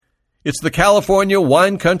It's the California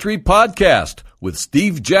Wine Country Podcast with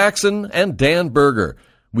Steve Jackson and Dan Berger.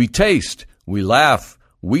 We taste, we laugh,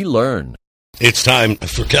 we learn. It's time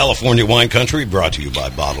for California Wine Country, brought to you by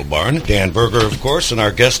Bottle Barn. Dan Berger, of course, and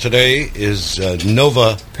our guest today is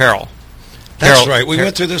Nova Peril. That's right. We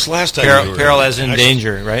went through this last time. Peril as in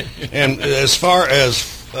danger, right? And as far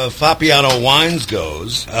as Fappiano Wines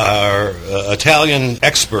goes, our Italian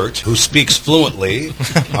expert who speaks fluently,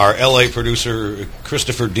 our L.A. producer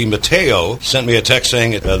Christopher Di Matteo, sent me a text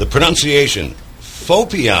saying the pronunciation,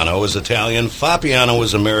 Foppiano is Italian, Fappiano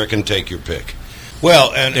is American, take your pick.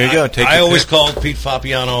 Well, and there you go. I always called Pete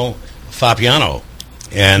Fappiano, Fappiano.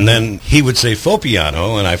 And then he would say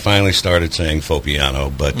Foppiano, and I finally started saying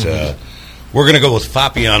Foppiano. But we're going to go with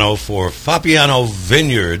Fappiano for Fappiano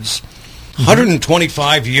Vineyards.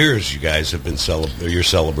 125 years you guys have been you're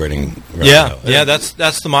celebrating right now. Yeah, that's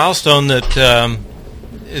the milestone that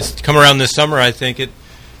is come around this summer. I think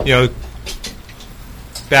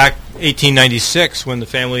back 1896 when the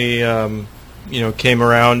family came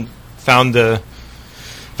around, found the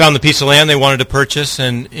piece of land they wanted to purchase,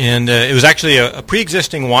 and it was actually a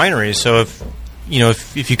pre-existing winery. So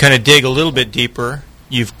if you kind of dig a little bit deeper,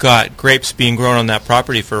 you've got grapes being grown on that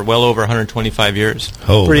property for well over 125 years.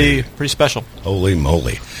 Pretty special. Holy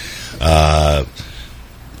moly! By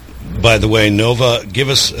the way, Nova, give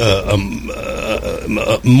us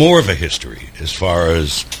more of a history as far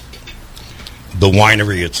as the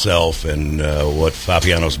winery itself and what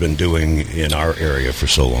Fappiano's been doing in our area for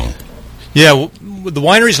so long. Yeah, well, the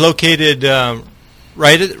winery is located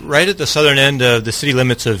right at the southern end of the city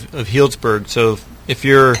limits of Healdsburg. So if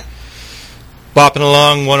you're bopping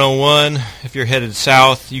along 101, if you're headed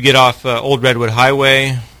south, you get off Old Redwood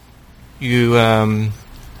Highway. You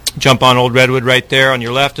jump on Old Redwood right there. On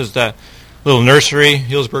your left is the little nursery,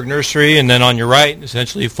 Healdsburg Nursery, and then on your right,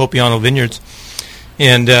 essentially, Foppiano Vineyards.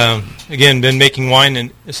 And again, been making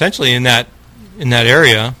wine essentially in that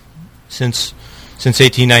area since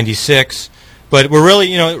 1896. But we're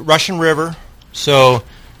really, Russian River. So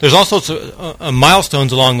there's all sorts of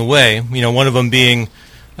milestones along the way. One of them being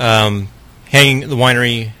the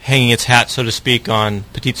winery hanging its hat, so to speak, on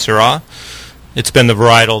Petit Syrah. It's been the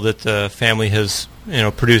varietal that the family has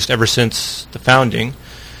produced ever since the founding,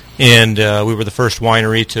 and we were the first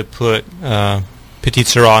winery to put Petit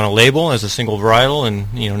Syrah on a label as a single varietal in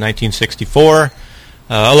 1964.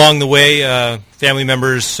 Along the way, family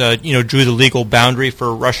members drew the legal boundary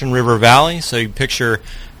for Russian River Valley. So you picture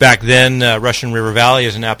back then Russian River Valley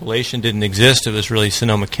as an appellation didn't exist. It was really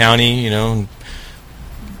Sonoma County.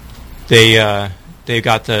 They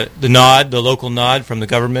got the nod, the local nod from the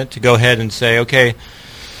government to go ahead and say, okay,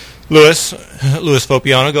 Louis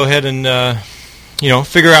Foppiano, go ahead and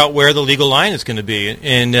figure out where the legal line is going to be.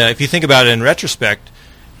 And if you think about it in retrospect,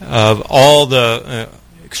 of all the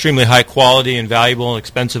extremely high quality and valuable and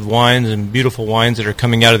expensive wines and beautiful wines that are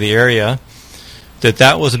coming out of the area,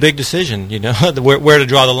 that was a big decision, where to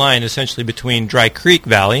draw the line essentially between Dry Creek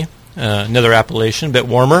Valley, another appellation, a bit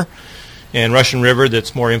warmer, and Russian River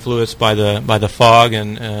that's more influenced by the fog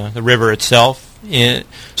and the river itself.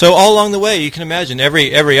 So all along the way, you can imagine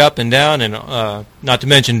every up and down, and not to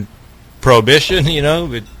mention Prohibition,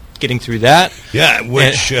 getting through that. Yeah,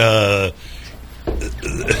 which in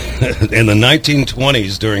the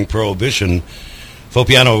 1920s during Prohibition,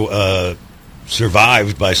 Foppiano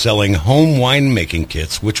survived by selling home winemaking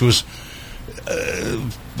kits, which was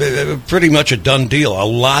pretty much a done deal. A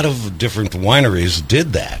lot of different wineries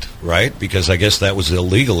did that, right? Because I guess that was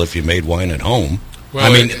illegal if you made wine at home. Well,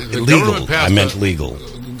 I mean, legal. I meant legal.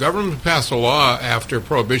 The government passed a law after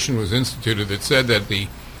Prohibition was instituted that said that the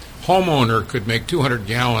homeowner could make 200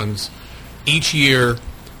 gallons each year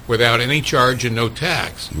without any charge and no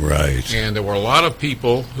tax. Right. And there were a lot of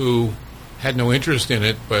people who had no interest in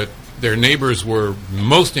it, but their neighbors were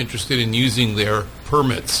most interested in using their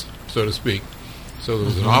permits, so to speak. So there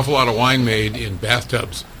was an awful lot of wine made in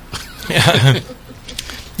bathtubs.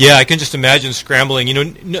 Yeah, I can just imagine scrambling.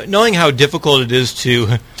 Knowing how difficult it is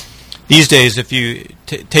to, these days, if you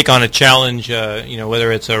take on a challenge,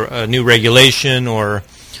 whether it's a new regulation or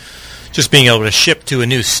just being able to ship to a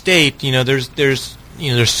new state,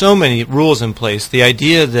 there's so many rules in place. The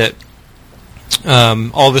idea that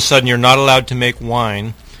all of a sudden you're not allowed to make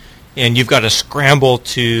wine, and you've got to scramble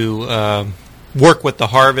to work with the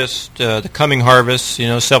harvest, the coming harvest,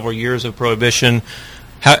 several years of Prohibition,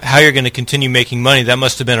 how you're going to continue making money, that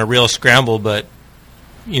must have been a real scramble. But,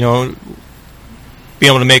 being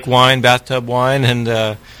able to make wine, bathtub wine,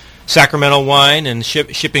 and Sacramento wine, and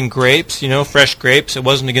shipping grapes, fresh grapes. It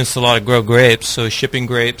wasn't against the law to grow grapes, so shipping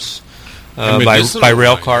grapes by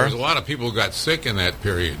rail car. There's a lot of people who got sick in that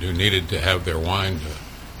period who needed to have their wine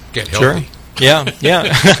get healthy. Yeah.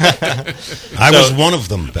 I was one of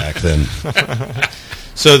them back then.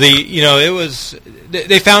 So it was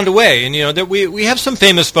they found a way, and that we have some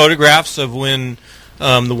famous photographs of when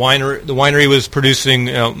the winery was producing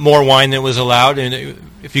more wine than was allowed. And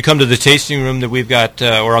if you come to the tasting room that we've got,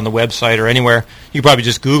 or on the website or anywhere, you can probably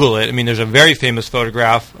just Google it. I mean, there's a very famous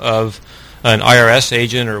photograph of an IRS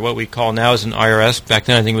agent, or what we call now is an IRS. Back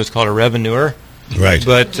then, I think it was called a revenuer. Right.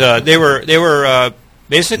 But they were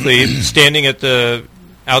basically standing at the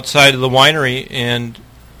outside of the winery and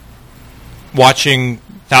watching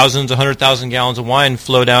 100,000 gallons of wine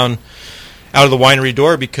flow down out of the winery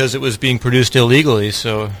door because it was being produced illegally.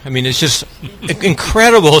 So, I mean, it's just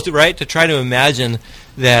incredible, right, to try to imagine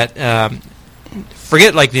that.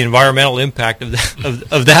 Forget like the environmental impact of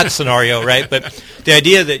that scenario, right? But the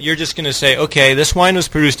idea that you're just going to say, okay, this wine was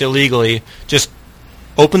produced illegally, just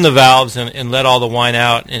open the valves and let all the wine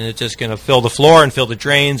out, and it's just going to fill the floor and fill the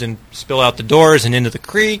drains and spill out the doors and into the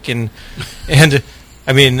creek, and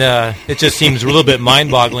I mean, it just seems a little bit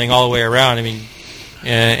mind-boggling all the way around. I mean,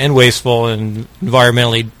 and wasteful and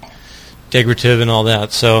environmentally degradative and all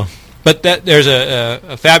that. So, but there's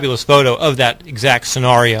a fabulous photo of that exact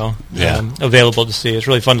scenario available to see. It's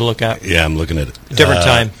really fun to look at. Yeah, I'm looking at it. Different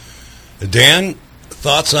time. Dan,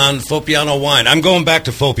 thoughts on Fopiano wine? I'm going back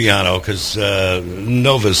to Fopiano because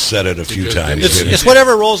Nova's said it a few times. It's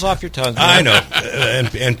whatever rolls off your tongue. I know.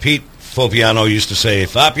 And Pete Fopiano used to say,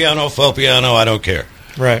 Fopiano, I don't care.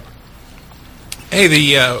 Right. Hey,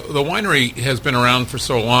 the winery has been around for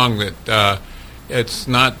so long that it's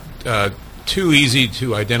not too easy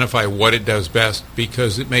to identify what it does best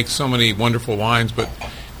because it makes so many wonderful wines. But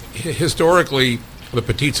historically, the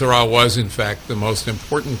Petit Syrah was, in fact, the most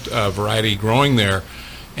important variety growing there.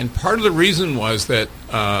 And part of the reason was that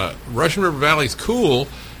Russian River Valley is cool,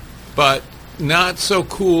 but not so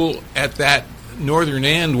cool at that northern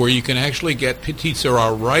end where you can actually get Petit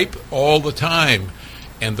Syrah ripe all the time.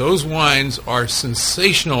 And those wines are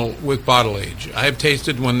sensational with bottle age. I've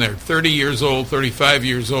tasted when they're 30 years old, 35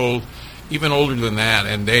 years old, even older than that,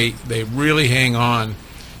 and they really hang on.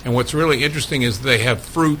 And what's really interesting is they have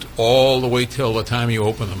fruit all the way till the time you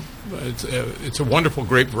open them. It's a wonderful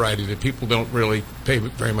grape variety that people don't really pay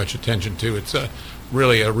very much attention to. It's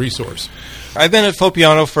really a resource. I've been at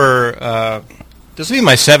Fopiano for, this will be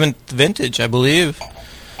my 7th vintage, I believe.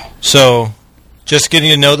 So just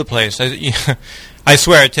getting to know the place. I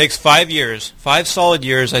swear, it takes 5 solid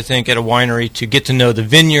years, I think, at a winery to get to know the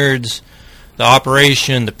vineyards, the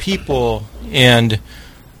operation, the people, and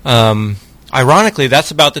ironically,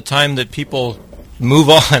 that's about the time that people move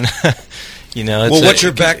on. What's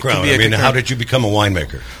your background? I mean, how did you become a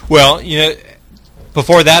winemaker? Well,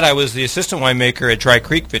 before that, I was the assistant winemaker at Dry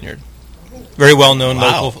Creek Vineyard. Very well-known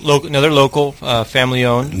another local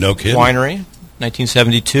family-owned winery,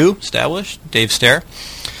 1972, established, Dave Stair.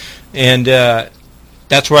 And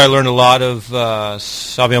that's where I learned a lot of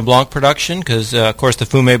Sauvignon Blanc production because, of course, the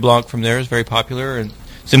Fumé Blanc from there is very popular, and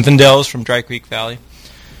Zinfandels from Dry Creek Valley.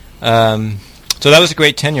 So that was a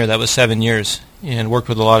great tenure. That was 7 years, and worked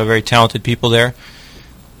with a lot of very talented people there.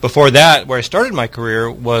 Before that, where I started my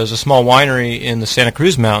career was a small winery in the Santa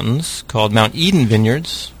Cruz Mountains called Mount Eden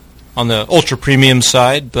Vineyards, on the ultra-premium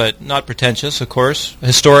side, but not pretentious, of course. A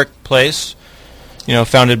historic place,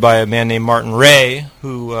 founded by a man named Martin Ray,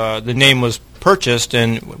 who the name was purchased,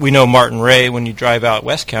 and we know Martin Ray. When you drive out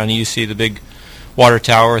West County, you see the big water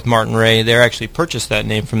tower with Martin Ray. They actually purchased that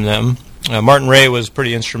name from them. Martin Ray was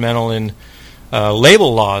pretty instrumental in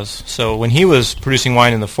label laws. So when he was producing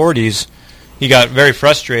wine in the 40s, he got very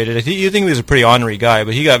frustrated. You think he was a pretty ornery guy,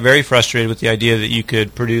 but he got very frustrated with the idea that you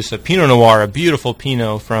could produce a Pinot Noir, a beautiful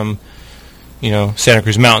Pinot from Santa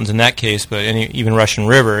Cruz Mountains in that case, but even Russian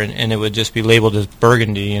River, and it would just be labeled as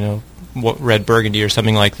Burgundy, red Burgundy or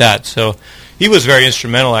something like that. So he was very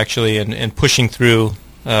instrumental, actually, in pushing through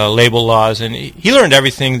label laws, and he learned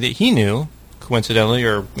everything that he knew, coincidentally,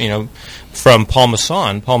 or from Paul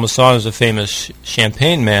Masson. Paul Masson is a famous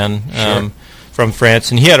champagne man from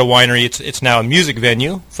France, and he had a winery. It's now a music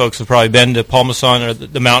venue. Folks have probably been to Paul Masson or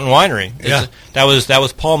the Mountain Winery. Yeah. That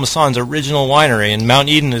was Paul Masson's original winery, and Mount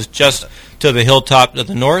Eden is just to the hilltop to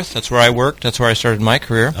the north. That's where I worked. That's where I started my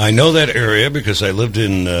career. I know that area because I lived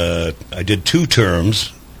in, I did 2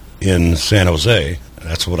 terms in San Jose.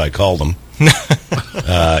 That's what I call them,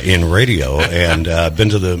 in radio, and been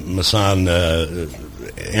to the Masson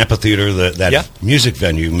amphitheater, that music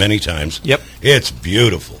venue, many times. Yep. It's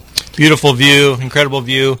beautiful. Beautiful view, incredible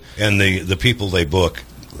view. And the people they book,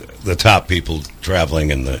 the top people traveling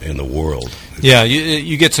in the world. Yeah,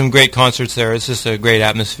 you get some great concerts there. It's just a great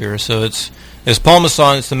atmosphere. So it's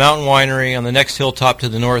Palmason. It's the mountain winery. On the next hilltop to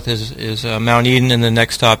the north is Mount Eden, and the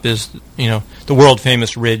next top is the world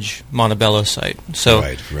famous Ridge Montebello site. So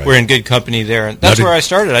we're in good company there. And that's where I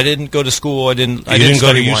started. I didn't go to school. I didn't go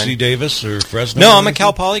to UC wine. Davis or Fresno? No, I'm a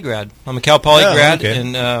Cal Poly grad.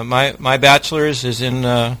 And my bachelor's is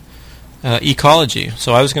in ecology.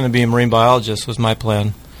 So I was going to be a marine biologist was my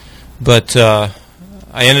plan, but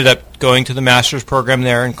I ended up going to the master's program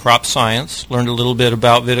there in crop science, learned a little bit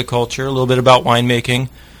about viticulture, a little bit about winemaking,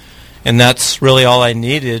 and that's really all I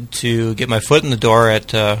needed to get my foot in the door at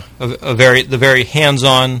the very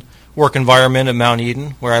hands-on work environment at Mount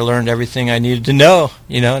Eden, where I learned everything I needed to know,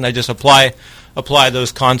 and I just apply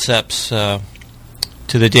those concepts to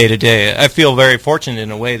the day-to-day. I feel very fortunate in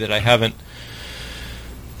a way that I haven't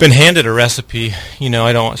been handed a recipe.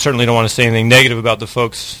 I certainly don't want to say anything negative about the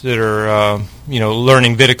folks that are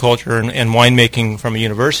learning viticulture and winemaking from a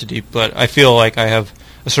university, but I feel like I have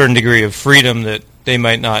a certain degree of freedom that they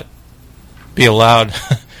might not be allowed.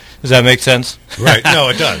 Does that make sense? Right. No,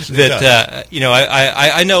 it does.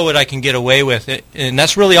 I know what I can get away with, and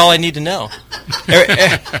that's really all I need to know.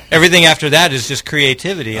 Everything after that is just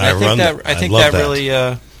creativity, and I think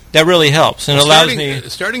that really helps, and allows me.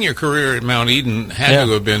 Starting your career at Mount Eden had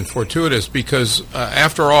to have been fortuitous because,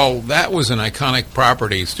 after all, that was an iconic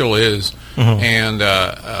property, still is, and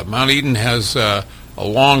Mount Eden has a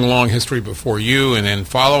long history before you, and then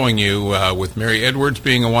following you with Mary Edwards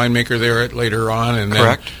being a winemaker there later on,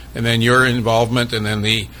 and then your involvement, and then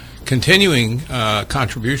the continuing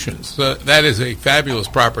contributions. That is a fabulous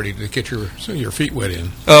property to get your feet wet in.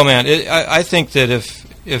 Oh man, I think that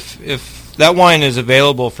if that wine is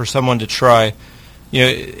available for someone to try,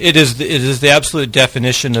 it is the absolute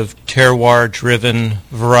definition of terroir-driven,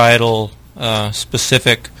 varietal,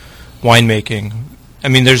 specific winemaking. I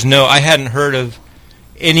mean, I hadn't heard of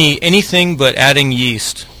anything but adding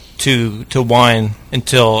yeast to wine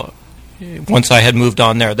until once I had moved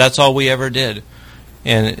on there. That's all we ever did,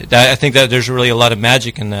 and I think that there's really a lot of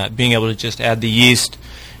magic in that, being able to just add the yeast.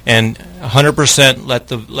 And 100% let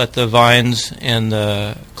the vines and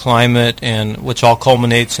the climate, and which all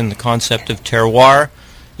culminates in the concept of terroir,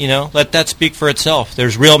 let that speak for itself.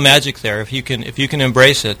 There's real magic there. If you can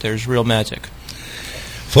embrace it, there's real magic.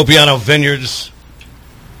 Fopiano Vineyards,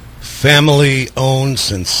 family owned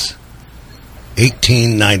since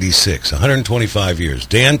 1896, 125 years.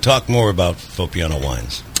 Dan, talk more about Fopiano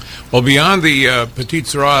wines. Well, beyond the Petit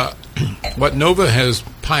Syrah, what Nova has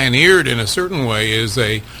pioneered in a certain way is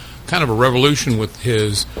a kind of a revolution with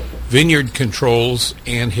his vineyard controls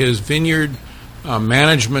and his vineyard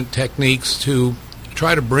management techniques to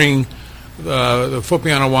try to bring the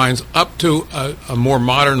Fopiano wines up to a more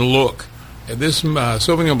modern look. And this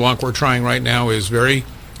Sauvignon Blanc we're trying right now is very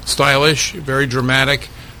stylish, very dramatic,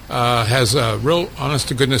 has a real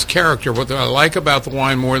honest-to-goodness character. What I like about the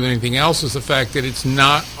wine more than anything else is the fact that it's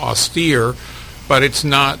not austere, but it's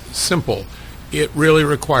not simple. It really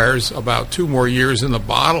requires about 2 more years in the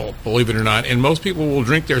bottle, believe it or not. And most people will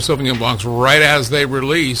drink their Sauvignon Blancs right as they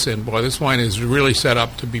release. And boy, this wine is really set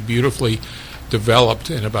up to be beautifully developed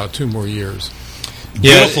in about 2 more years.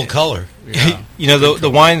 Beautiful color. Yeah. The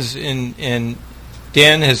wines in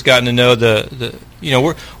Dan has gotten to know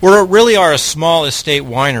we're really are a small estate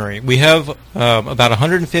winery. We have about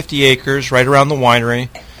 150 acres right around the winery.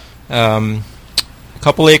 A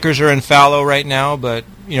couple acres are in fallow right now, but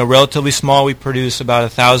relatively small. We produce about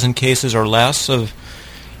 1,000 cases or less of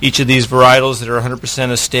each of these varietals that are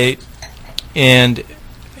 100% estate. And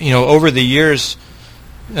over the years,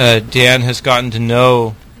 Dan has gotten to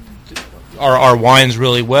know our wines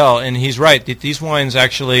really well, and he's right. These wines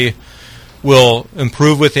actually will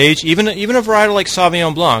improve with age. Even a varietal like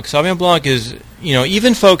Sauvignon Blanc. Sauvignon Blanc is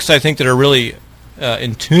even folks I think that are really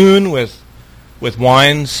in tune with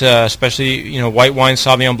wines, especially white wine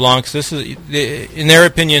Sauvignon Blancs. This is, in their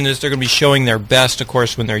opinion, they're going to be showing their best, of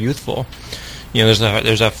course, when they're youthful. There's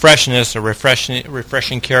a freshness, a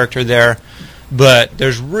refreshing character there, but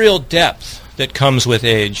there's real depth that comes with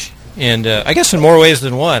age, and I guess in more ways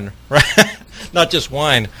than one, right? Not just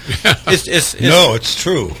wine. It's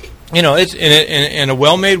true. It's in a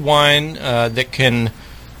well-made wine that can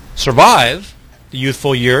survive the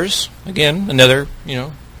youthful years. Again, another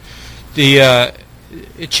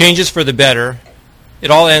it changes for the better.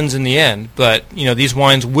 It all ends in the end, but these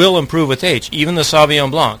wines will improve with age, even the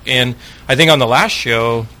Sauvignon Blanc. And I think on the last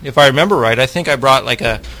show, if I remember right, I think I brought like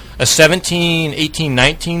a 17, 18,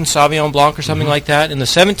 19 Sauvignon Blanc or something like that, and the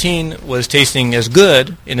 17 was tasting as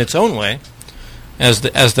good in its own way as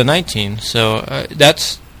the 19. So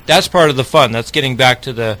that's part of the fun. That's getting back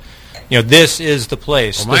to the this is the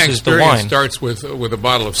place. Well, my this is the experience wine. starts with a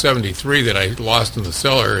bottle of 73 that I lost in the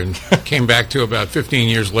cellar and came back to about 15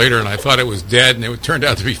 years later, and I thought it was dead, and it turned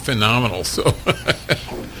out to be phenomenal. So,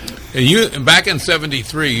 and back in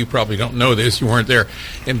 73, you probably don't know this, you weren't there.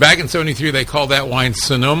 And back in 73, they called that wine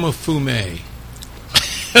Sonoma Fumé.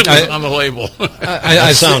 It was on the label.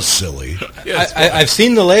 That sounds silly. I've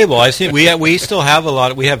seen the label. We still have a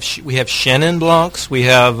lot. We have Chenin Blancs. We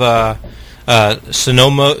have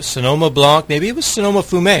Sonoma Blanc. Maybe it was Sonoma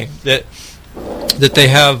Fumé that they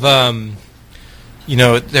have.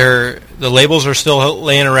 The labels are still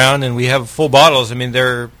laying around, and we have full bottles. I mean,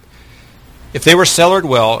 if they were cellared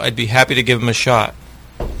well, I'd be happy to give them a shot.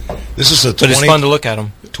 This is But it's fun to look at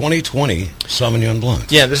them. 2020 Sauvignon Blanc.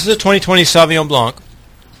 Yeah, this is a 2020 Sauvignon Blanc.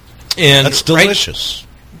 And that's delicious.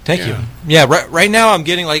 Thank you. Yeah, right now I'm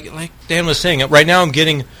getting, like Dan was saying, right now I'm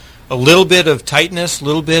getting a little bit of tightness, a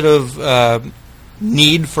little bit of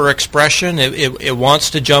need for expression. It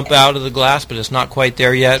wants to jump out of the glass, but it's not quite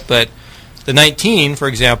there yet. But the 19, for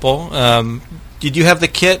example, did you have the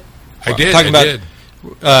kit? I did.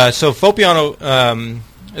 So Fopiano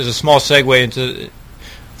is a small segue into...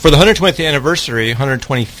 For the 125th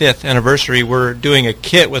anniversary, we're doing a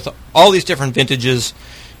kit with all these different vintages.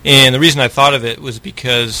 And the reason I thought of it was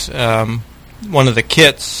because one of the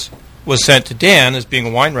kits was sent to Dan as being a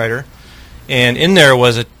wine writer, and in there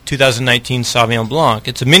was a 2019 Sauvignon Blanc.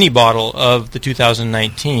 It's a mini bottle of the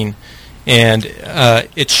 2019, and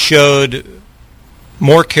it showed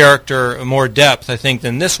more character, more depth, I think,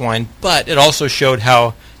 than this wine, but it also showed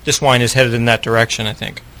how this wine is headed in that direction, I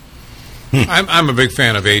think. I'm a big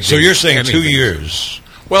fan of aging. So you're saying anything. 2 years.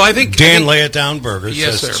 Well, I think Dan Lay It Down Burger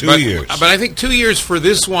yes, says sir. 2 years. But I think 2 years for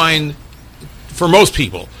this wine, for most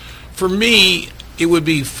people. For me, it would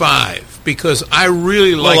be 5 because I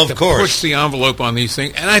really like to push the envelope on these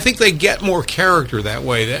things, and I think they get more character that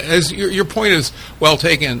way. As your point is well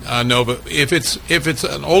taken, Nova. If it's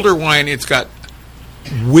an older wine, it's got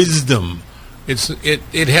wisdom.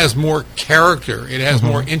 It has more character. It has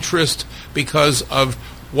more interest because of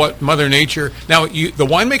what Mother Nature... Now, the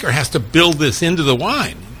winemaker has to build this into the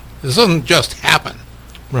wine. This doesn't just happen.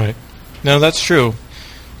 Right. No, that's true.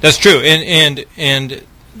 That's true. And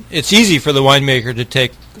it's easy for the winemaker to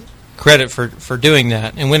take credit for doing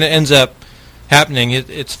that. And when it ends up happening,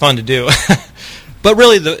 it's fun to do. But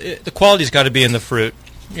really, the quality's got to be in the fruit.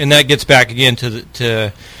 And that gets back again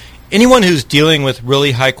to anyone who's dealing with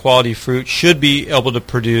really high-quality fruit should be able to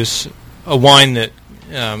produce a wine that...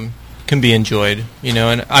 can be enjoyed,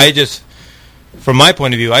 and I just, from my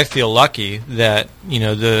point of view, I feel lucky that,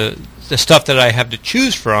 the stuff that I have to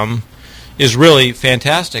choose from is really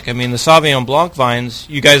fantastic. I mean, the Sauvignon Blanc vines,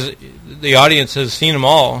 you guys, the audience has seen them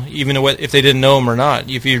all, even if they didn't know them or not.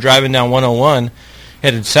 If you're driving down 101,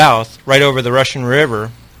 headed south, right over the Russian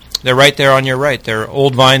River, they're right there on your right. They're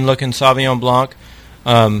old vine-looking Sauvignon Blanc.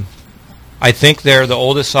 I think they're the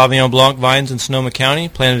oldest Sauvignon Blanc vines in Sonoma County,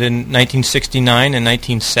 planted in 1969 and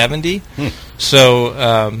 1970. So,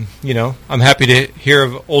 I'm happy to hear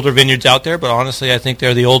of older vineyards out there, but honestly, I think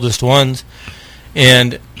they're the oldest ones.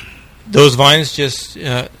 And those vines just,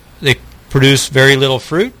 they produce very little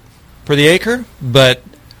fruit per the acre, but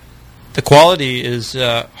the quality is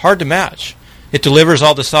hard to match. It delivers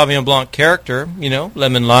all the Sauvignon Blanc character,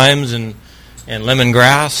 lemon limes and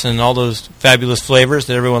lemongrass and all those fabulous flavors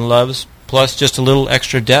that everyone loves, plus just a little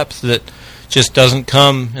extra depth that just doesn't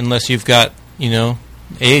come unless you've got,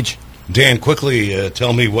 age. Dan, quickly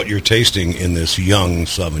tell me what you're tasting in this young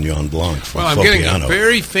Sauvignon Blanc from Fopiano. Well, I'm getting a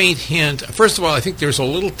very faint hint. First of all, I think there's a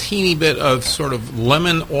little teeny bit of sort of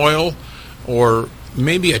lemon oil or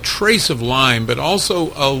maybe a trace of lime, but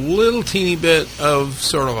also a little teeny bit of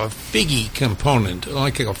sort of a figgy component,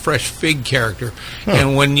 like a fresh fig character.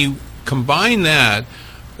 And when you combine that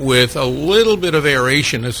with a little bit of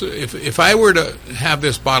aeration, if I were to have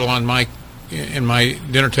this bottle in my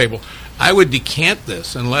dinner table, I would decant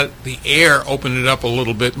this and let the air open it up a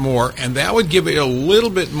little bit more, and that would give it a little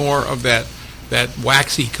bit more of that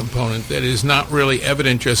waxy component that is not really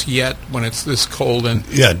evident just yet when it's this cold. And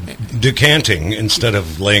decanting instead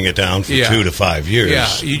of laying it down for 2 to 5 years. Yeah,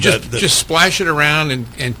 you just splash it around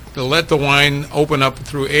and let the wine open up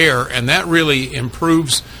through air, and that really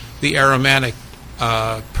improves the aromatic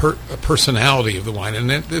personality of the wine. And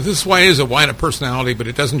this wine is a wine of personality, but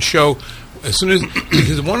it doesn't show as soon as...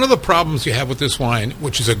 Because one of the problems you have with this wine,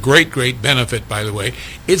 which is a great, great benefit, by the way,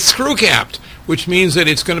 it's screw-capped, which means that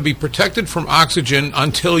it's going to be protected from oxygen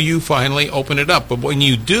until you finally open it up. But when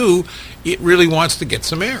you do, it really wants to get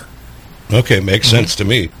some air. Okay, makes sense to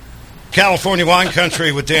me. California Wine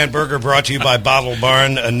Country with Dan Berger, brought to you by Bottle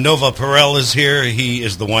Barn. Nova Perel is here. He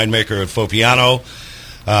is the winemaker at Fopiano.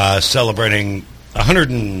 celebrating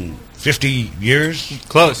 150 years.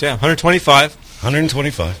 Close, yeah, 125.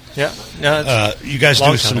 125. Yeah. No, you guys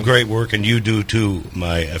long do some time. great work, and you do too,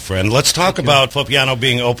 my friend. Let's talk about Fopiano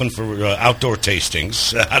being open for outdoor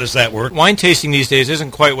tastings. How does that work? Wine tasting these days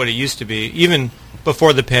isn't quite what it used to be, even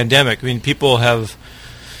before the pandemic. I mean, people have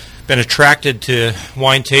been attracted to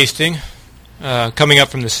wine tasting, coming up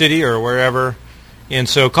from the city or wherever, and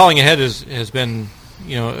so calling ahead has been,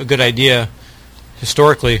 a good idea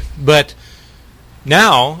historically, but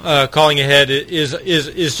now calling ahead is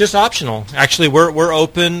just optional. Actually, we're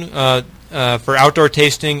open for outdoor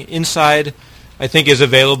tasting. Inside, I think, is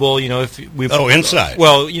available. If we inside.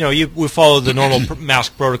 Well, we follow the normal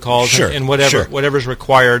mask protocols Sure, and whatever's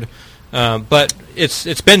required. But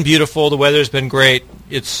it's been beautiful. The weather's been great.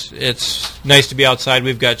 It's nice to be outside.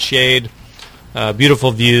 We've got shade,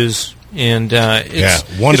 beautiful views, and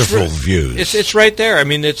wonderful views. It's right there. I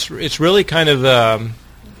mean, it's really kind of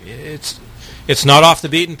it's not off the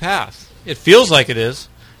beaten path. It feels like it is,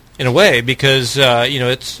 in a way, because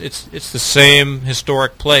it's the same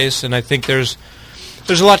historic place, and I think there's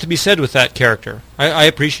a lot to be said with that character. I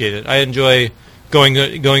appreciate it. I enjoy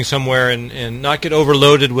going somewhere and not get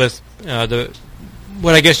overloaded with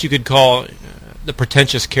what I guess you could call the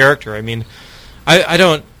pretentious character. I mean, I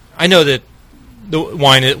know that the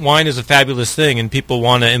wine is a fabulous thing, and people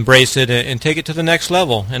want to embrace it and take it to the next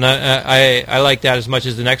level. And I like that as much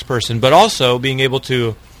as the next person. But also being able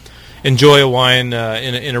to enjoy a wine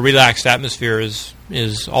in a relaxed atmosphere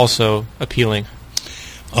is also appealing.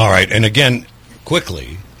 All right, and again,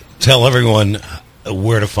 quickly tell everyone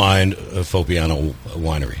where to find Fopiano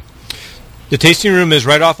Winery. The tasting room is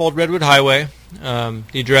right off Old Redwood Highway. The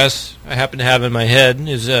address I happen to have in my head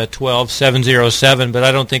is 12707, but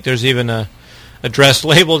I don't think there's even a address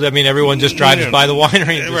labeled. I mean, everyone just drives by the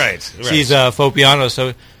winery and just sees Fopiano.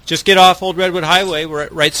 So just get off Old Redwood Highway,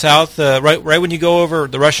 right south, right when you go over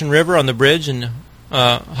the Russian River on the bridge, and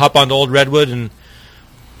hop onto Old Redwood. And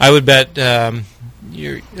I would bet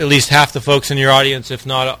you're at least half the folks in your audience, if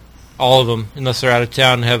not all of them, unless they're out of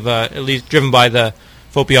town, have at least driven by the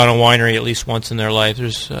Fopiano Winery at least once in their life.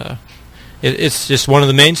 It's just one of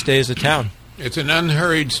the mainstays of town. It's an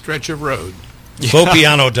unhurried stretch of road.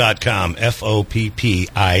 Fopiano.com, Fopiano,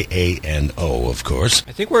 of course.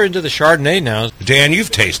 I think we're into the Chardonnay now. Dan, you've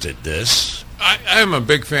tasted this. I'm a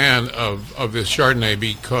big fan of this Chardonnay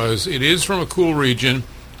because it is from a cool region,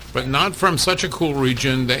 but not from such a cool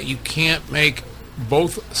region that you can't make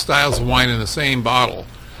both styles of wine in the same bottle.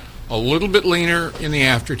 A little bit leaner in the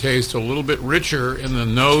aftertaste, a little bit richer in the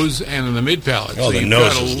nose and in the mid-palate. Oh, the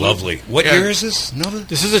nose is lovely. What year is this?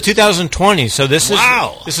 This is a 2020, so this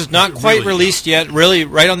is not quite really released yet, really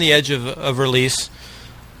right on the edge of release.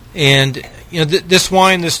 And this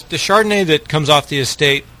wine, the Chardonnay that comes off the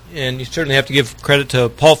estate, and you certainly have to give credit to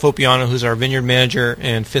Paul Fopiano, who's our vineyard manager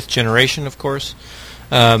and fifth generation, of course.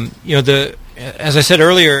 As I said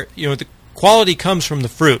earlier, the quality comes from the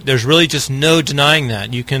fruit. There's really just no denying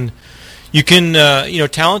that. You can,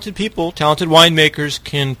 talented people, talented winemakers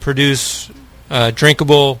can produce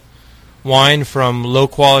drinkable wine from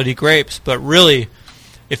low-quality grapes. But really,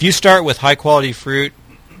 if you start with high-quality fruit,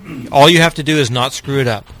 all you have to do is not screw it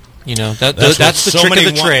up. That's the trick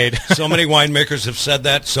of the trade. So many winemakers have said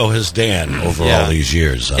that. So has Dan over all these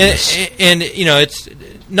years. And it's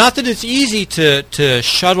not that it's easy to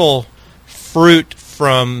shuttle fruit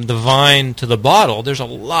from the vine to the bottle. There's a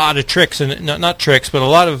lot of tricks, and not tricks, but a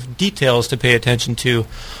lot of details to pay attention to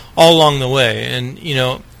all along the way. And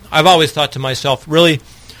I've always thought to myself, really,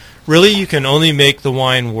 you can only make the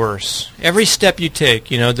wine worse. Every step you take,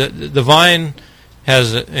 the vine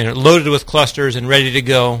has loaded with clusters and ready to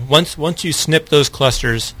go. Once you snip those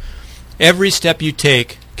clusters, every step you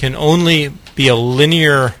take can only be a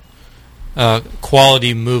linear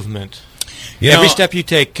quality movement. Every step you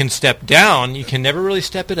take can step down. You can never really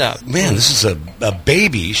step it up. Man, this is a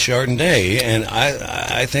baby Chardonnay, and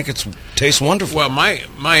I think it tastes wonderful. Well,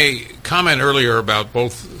 my comment earlier about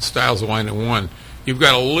both styles of wine in one, you've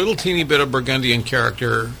got a little teeny bit of Burgundian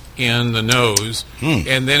character in the nose,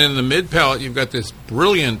 and then in the mid-palate you've got this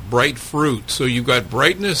brilliant, bright fruit. So you've got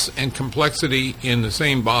brightness and complexity in the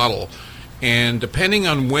same bottle. And depending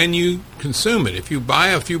on when you consume it, if you buy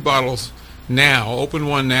a few bottles now, open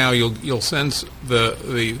one now, you'll sense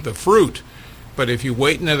the fruit. But if you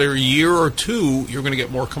wait another year or two, you're going to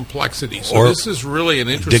get more complexity. So this is really an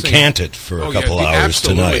interesting... Decant it for a couple hours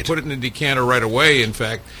tonight. Put it in a decanter right away, in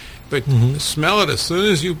fact. But smell it as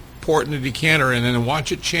soon as you pour it in a decanter and then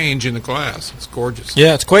watch it change in the glass. It's gorgeous.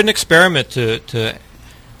 Yeah, it's quite an experiment to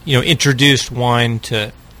introduce wine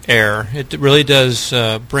to air. It really does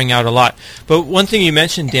bring out a lot. But one thing you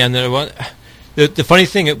mentioned, Dan, that The funny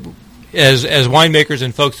thing, as winemakers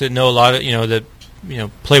and folks that know a lot of, that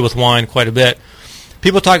play with wine quite a bit,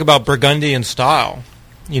 people talk about Burgundian style,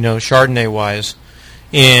 Chardonnay wise,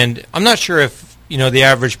 and I'm not sure if the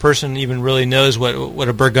average person even really knows what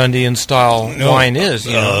a Burgundian style wine is.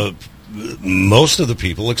 Most of the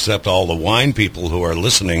people, except all the wine people who are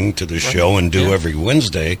listening to the show and do every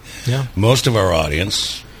Wednesday, most of our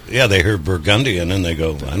audience, they hear Burgundian and they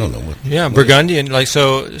go, I don't know what. Yeah, Burgundian.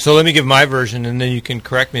 So let me give my version and then you can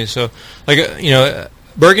correct me. So,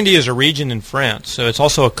 Burgundy is a region in France, so it's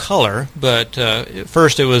also a color. But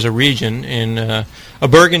first, it was a region. In a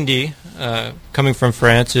Burgundy, coming from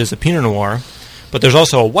France, is a Pinot Noir. But there's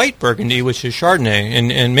also a white Burgundy, which is Chardonnay.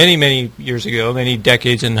 And many years ago, many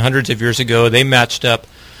decades and hundreds of years ago, they matched up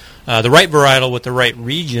the right varietal with the right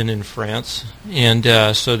region in France. And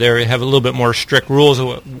so they have a little bit more strict rules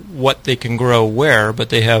of what they can grow where. But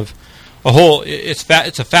they have a whole. It's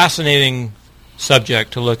a fascinating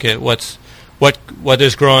subject to look at what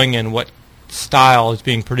is growing and what style is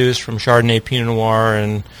being produced from Chardonnay, Pinot Noir,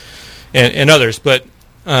 and others. But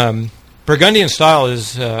Burgundian style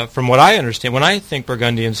is, from what I understand, when I think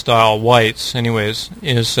Burgundian style whites, anyways,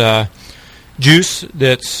 is juice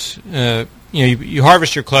that's you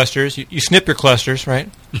harvest your clusters, you snip your clusters, right?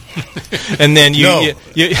 And then you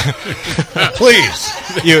please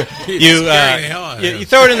you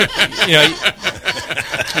throw it in the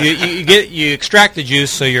you extract the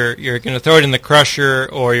juice, so you're going to throw it in the crusher,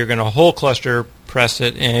 or you're going to whole cluster press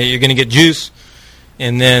it, and you're going to get juice,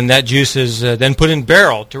 and then that juice is then put in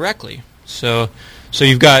barrel directly. So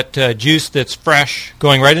you've got juice that's fresh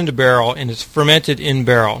going right into barrel, and it's fermented in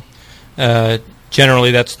barrel.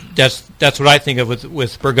 Generally, that's what I think of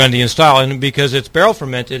with Burgundian style, and because it's barrel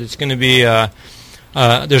fermented, it's going to be there's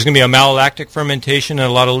going to be a malolactic fermentation and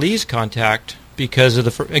a lot of lees contact because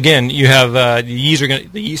of again you have the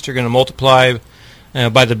yeast are going to multiply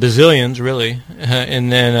by the bazillions really, and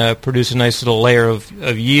then produce a nice little layer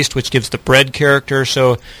of yeast, which gives the bread character.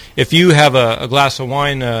 So if you have a glass of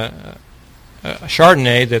wine, a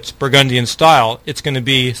Chardonnay that's Burgundian style, it's going to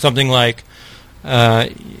be something like you're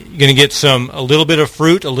going to get a little bit of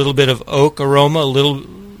fruit, a little bit of oak aroma,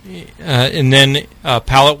 and then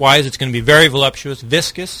palate-wise, it's going to be very voluptuous,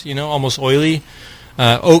 viscous, almost oily,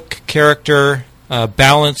 oak character,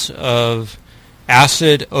 balance of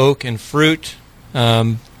acid, oak, and fruit,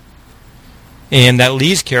 and that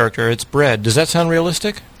lees character. It's bread. Does that sound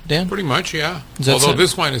realistic, Dan? Pretty much, yeah. Although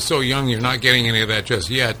this wine is so young, you're not getting any of that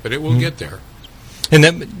just yet, but it will get there. And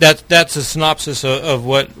that's a synopsis of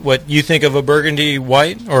what you think of a Burgundy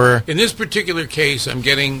white, or in this particular case, I'm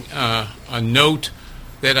getting a note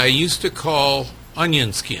that I used to call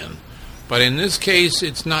onion skin, but in this case,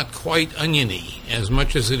 it's not quite oniony as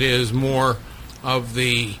much as it is more of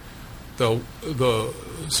the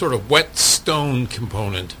sort of wet stone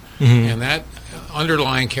component, and that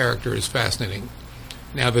underlying character is fascinating.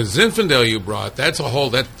 Now, the Zinfandel you brought,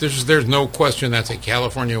 there's no question that's a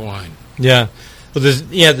California wine. Yeah. Well,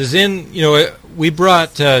 the Zin, we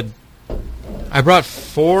brought, I brought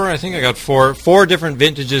four different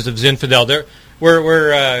vintages of Zinfandel.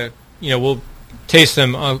 We'll taste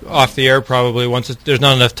them off the air probably once there's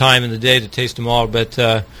not enough time in the day to taste them all, but...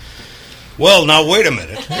 well, now wait a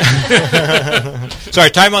minute. Sorry,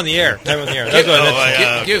 time on the air.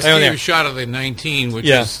 Give Steve a shot of the 19, which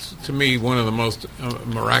is, to me, one of the most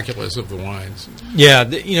miraculous of the wines.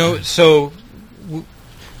 Yeah, so...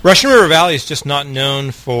 Russian River Valley is just not known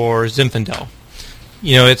for Zinfandel.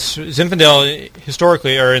 It's Zinfandel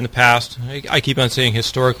historically, or in the past. I keep on saying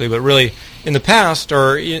historically, but really in the past,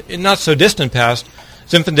 or in not so distant past,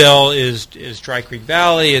 Zinfandel is Dry Creek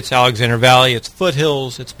Valley, it's Alexander Valley, it's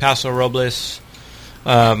Foothills, it's Paso Robles,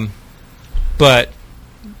 but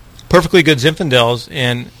perfectly good Zinfandels,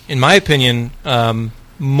 and in my opinion,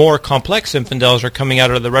 more complex Zinfandels are coming out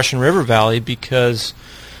of the Russian River Valley because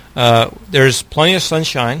there's plenty of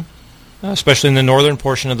sunshine, especially in the northern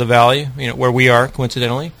portion of the valley, where we are,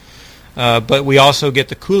 coincidentally. But we also get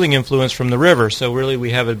the cooling influence from the river, so really we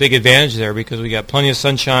have a big advantage there because we got plenty of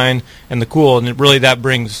sunshine and the cool, and really that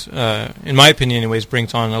brings, in my opinion anyways,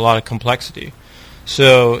 brings on a lot of complexity.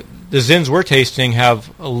 So the Zins we're tasting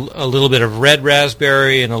have a little bit of red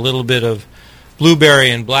raspberry and a little bit of blueberry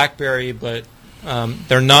and blackberry, but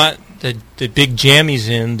they're not the big jammy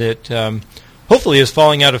Zin that... hopefully is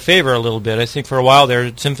falling out of favor a little bit. I think for a while there,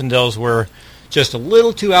 Zinfandels were just a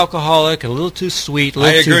little too alcoholic, a little too sweet, a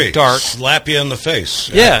little too dark. Slap you in the face.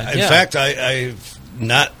 Yeah. In fact,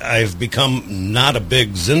 I've become not a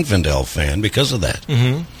big Zinfandel fan because of that.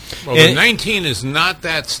 Mm-hmm. Well, the 19 is not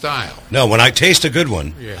that style. No, when I taste a good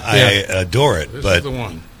one, I adore it. This is the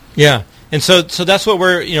one. Yeah. And so that's what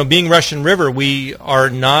we're, being Russian River, we are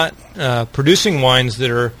not producing wines that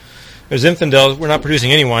are, as Zinfandel, we're not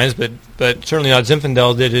producing any wines, but certainly not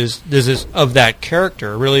Zinfandel that is of that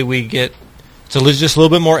character. Really, we get, it's just a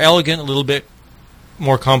little bit more elegant, a little bit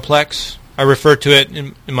more complex. I refer to it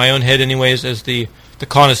in my own head anyways as the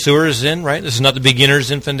connoisseur's Zin, right? This is not the beginner's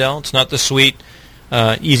Zinfandel. It's not the sweet,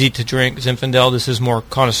 easy to drink Zinfandel. This is more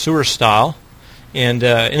connoisseur style. And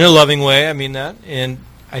in a loving way, I mean that. And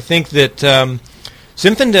I think that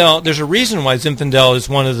Zinfandel, there's a reason why Zinfandel is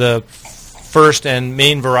one of the first and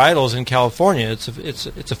main varietals in California. It's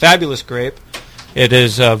a fabulous grape. It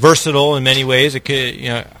is versatile in many ways. It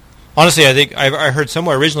could, honestly, I think I heard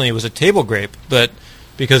somewhere originally it was a table grape, but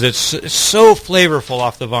because it's so flavorful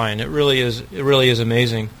off the vine, it really is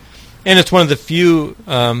amazing. And it's one of the few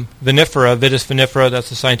vinifera, Vitis vinifera, that's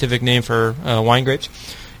the scientific name for wine grapes.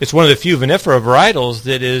 It's one of the few vinifera varietals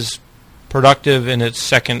that is productive in its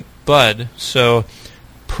second bud. So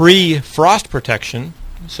pre-frost protection.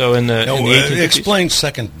 So in the 1850s. Explain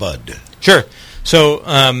second bud. Sure.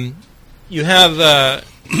 So you have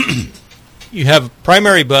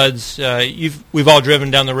primary buds. We've all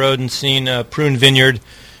driven down the road and seen a prune vineyard,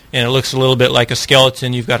 and it looks a little bit like a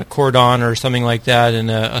skeleton. You've got a cordon or something like that, and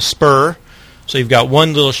a spur. So you've got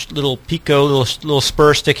one little pico, little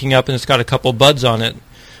spur sticking up, and it's got a couple buds on it.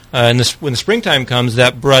 And when the springtime comes,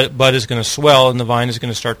 that bud is going to swell, and the vine is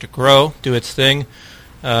going to start to grow, do its thing.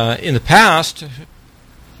 In the past,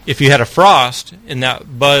 if you had a frost and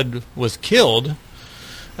that bud was killed,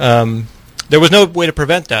 there was no way to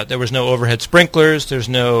prevent that. There was no overhead sprinklers. There's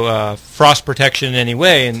no frost protection in any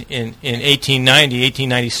way. In 1890,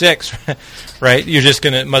 1896, right? You're just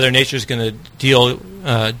Mother Nature's going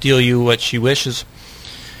to deal you what she wishes.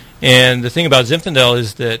 And the thing about Zinfandel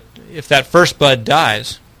is that if that first bud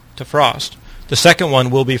dies to frost, the second one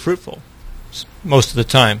will be fruitful most of the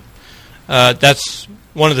time. That's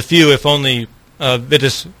one of the few, if only,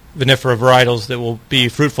 Vitis vinifera varietals that will be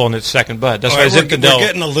fruitful in its second bud. That's why Zinfandel. We're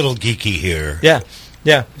getting a little geeky here. Yeah.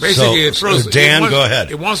 Basically, Dan, go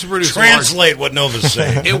ahead. It wants to produce translate what Nova's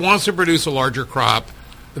saying. It wants to produce a larger crop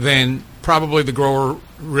than probably the grower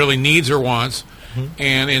really needs or wants. Mm-hmm.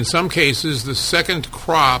 And in some cases, the second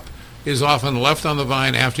crop is often left on the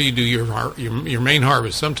vine after you do your main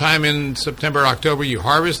harvest. Sometime in September, October, you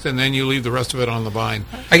harvest, and then you leave the rest of it on the vine.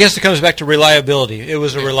 I guess it comes back to reliability. It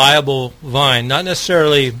was a reliable vine, not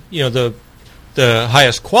necessarily the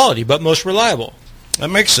highest quality, but most reliable. That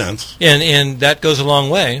makes sense. And that goes a long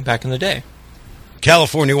way back in the day.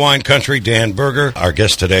 California Wine Country, Dan Berger. Our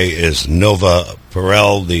guest today is Nova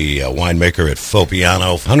Perel, the winemaker at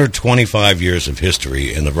Fopiano. 125 years of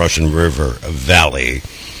history in the Russian River Valley.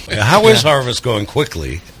 How is harvest going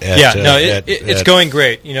quickly? It's going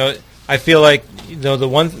great. I feel like the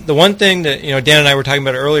one thing that Dan and I were talking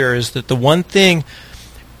about earlier is that the one thing,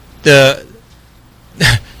 the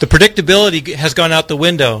predictability has gone out the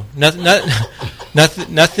window.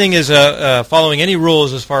 Nothing is following any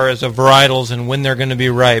rules as far as varietals and when they're going to be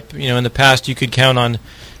ripe. In the past you could count on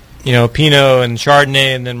Pinot and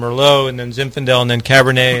Chardonnay and then Merlot and then Zinfandel and then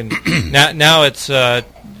Cabernet, and now it's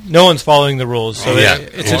no one's following the rules, so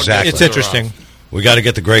it's interesting. We got to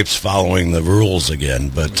get the grapes following the rules again,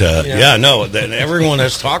 but everyone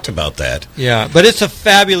has talked about that. Yeah, but it's a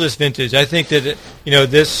fabulous vintage. I think that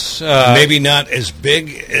this maybe not as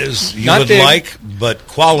big as you would like, but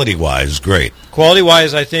quality-wise, great.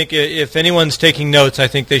 Quality-wise, I think if anyone's taking notes, I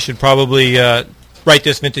think they should probably write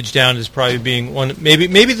this vintage down as probably being one,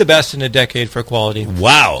 maybe the best in a decade for quality.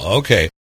 Wow. Okay.